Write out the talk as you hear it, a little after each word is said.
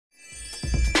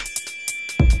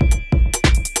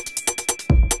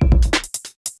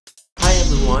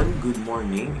good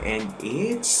morning, and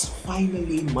it's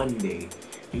finally Monday.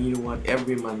 And you know what?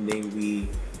 Every Monday we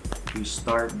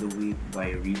start the week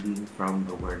by reading from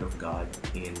the Word of God,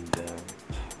 and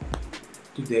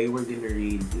today we're gonna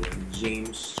read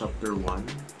James chapter 1,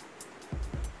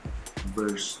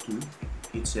 verse 2.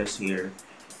 It says here,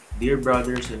 "Dear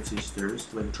brothers and sisters,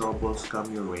 when troubles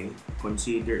come your way,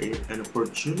 consider it an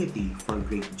opportunity for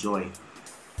great joy.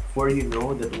 For you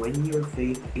know that when your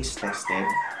faith is tested,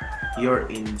 your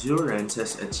endurance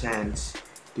has a chance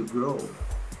to grow.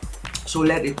 So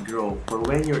let it grow, for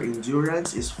when your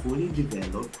endurance is fully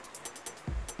developed,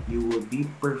 you will be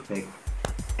perfect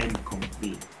and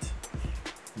complete,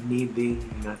 needing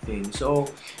nothing."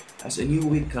 So, as a new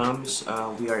week comes,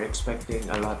 we are expecting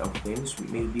a lot of things.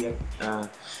 Maybe at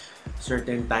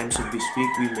certain times of this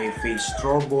week, we may face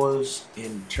troubles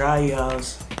and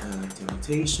trials,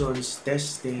 temptations,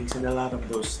 testings, and a lot of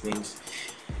those things.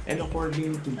 And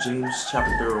according to James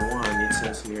chapter 1, it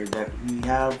says here that we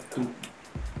have to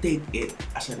take it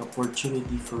as an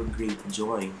opportunity for great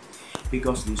joy,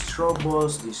 because these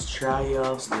troubles, these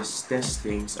trials, these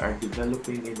testings are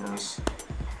developing in us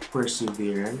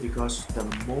perseverance, because the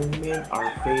moment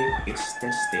our faith is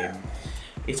tested,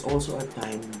 it's also a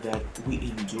time that we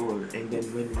endure. And then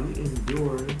when we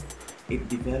endure, it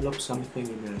develops something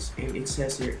in us. And it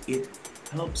says here, it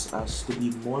helps us to be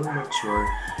more mature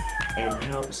and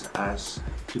helps us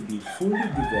to be fully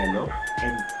developed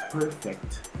and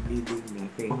perfect, needing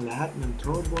nothing. Lahat ng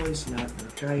troubles, lahat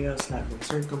ng trials, lahat ng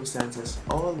circumstances,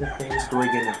 all the things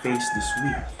we're gonna face this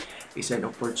week is an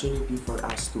opportunity for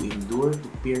us to endure, to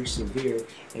persevere.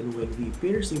 And when we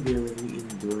persevere, when we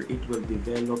endure, it will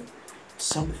develop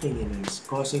something in us,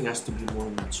 causing us to be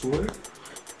more mature,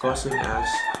 causing us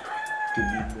to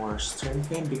be more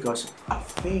strengthened, because a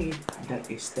faith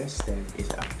that is tested is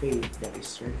a faith that is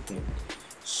strengthened.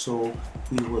 So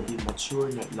we will be mature,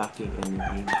 not lacking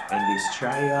anything. And these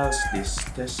trials, these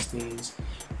testings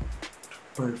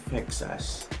perfects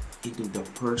us into the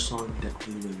person that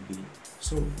we will be.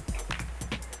 So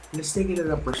let's take it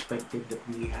in a perspective that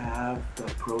we have to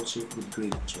approach it with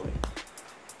great joy.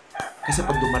 Kasi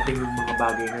pag dumating yung mga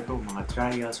bagay na to, mga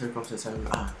trials, circumstances,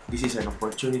 this is an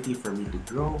opportunity for me to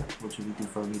grow, opportunity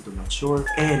for me to mature,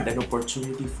 and an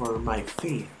opportunity for my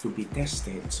faith to be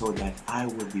tested so that I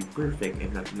will be perfect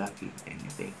and not lacking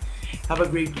anything. Have a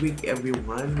great week,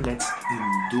 everyone. Let's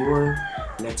endure.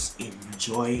 Let's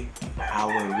enjoy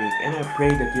our week. And I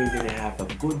pray that you're going to have a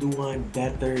good one,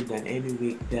 better than any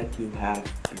week that you have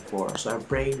before. So I'm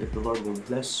praying that the Lord will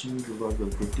bless you, the Lord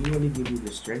will continually give you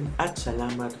the strength. At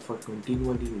salamat for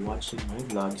continually watching my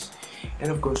vlogs.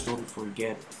 And of course, don't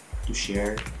forget to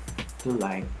share, to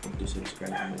like, and to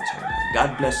subscribe to my channel.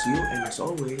 God bless you, and as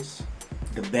always,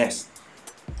 the best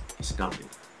is coming.